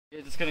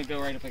You're just gonna go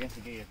right up against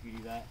the gate if you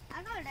do that.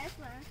 I'll go this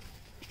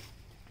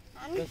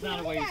way. That's not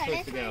the way you're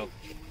supposed to go.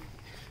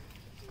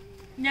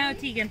 No,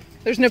 Tegan.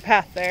 There's no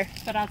path there.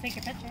 But I'll take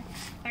a picture.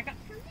 Back up.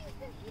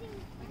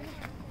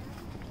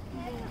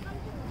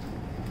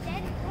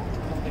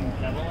 Something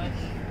devilish?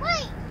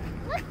 Wait,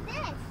 what's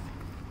this?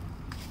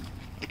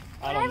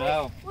 I don't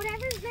know.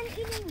 Whatever's been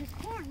eating the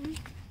corn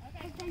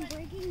has been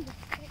breaking the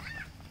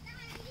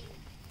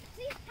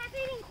See, half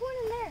eating corn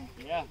in there.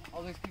 Yeah,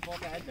 all those people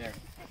up ahead there.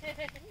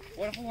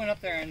 What if we went up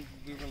there and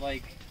we were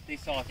like, they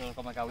saw us, they're like,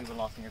 oh my god, we've been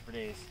lost in here for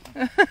days.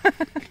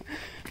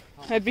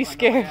 I'd be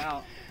scared.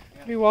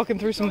 I'd be walking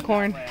through some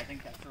corn. I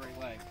think that's the right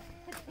way.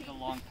 There's a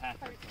long path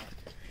right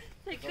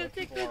there. Tickle, Those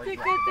tickle, people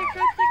tickle, already tickle,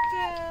 dropped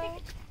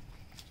tickle.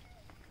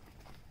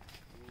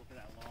 Look at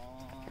that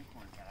long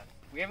corn path.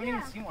 We haven't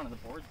even seen one of the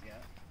boards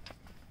yet.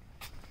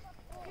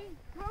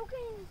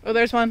 Broken. Oh,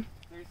 there's one.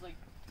 There's like,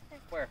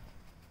 where?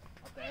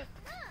 Up there.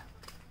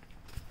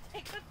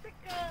 Tickle,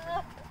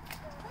 tickle.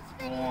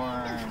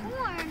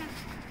 Corn.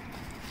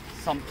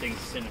 Something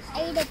sinister.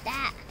 Ate at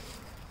that.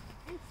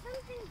 And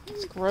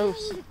It's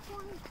gross. Weird.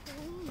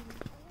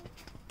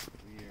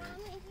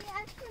 Mommy, he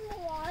asked for the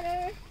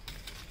water.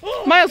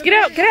 Miles, get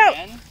out! Get out!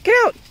 Get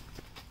out!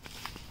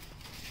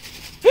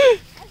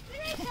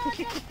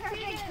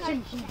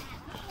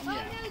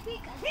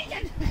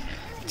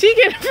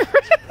 Tegan!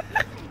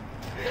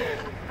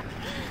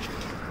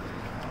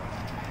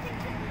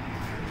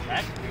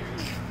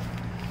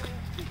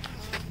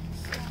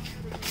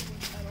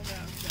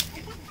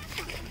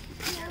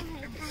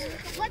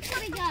 Let's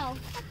let it go.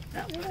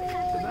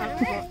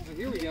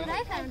 Here we go. What I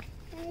found.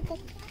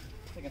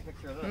 Take a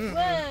picture of this.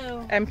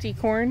 Whoa. Empty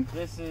corn.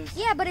 This is.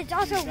 Yeah, but it's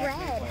also exactly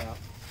red. the way out.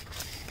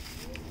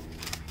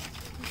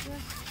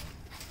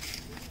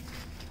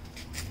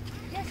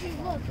 Jesse,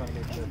 look.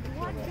 It's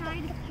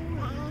one-sided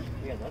corn.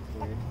 Yeah, that's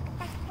weird.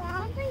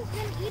 Something's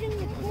been eating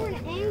the corn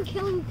and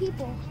killing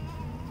people.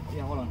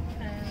 Yeah, hold on.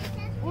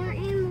 Or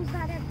animals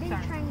that have been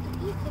trying to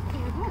eat the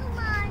corn. Come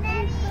on,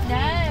 Eddie. No.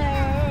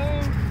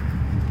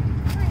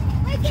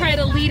 Try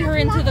to lead her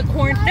into the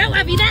corn. No,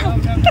 Abby, no.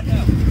 No.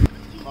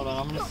 Hold on,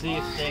 I'm gonna see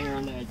if staying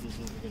around the edges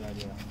is a good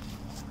idea.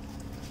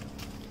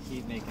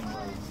 Keep making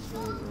roads.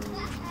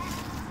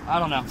 I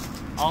don't know.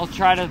 I'm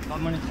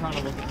gonna try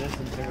to look at this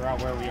and figure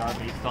out where we are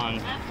based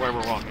on where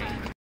we're walking.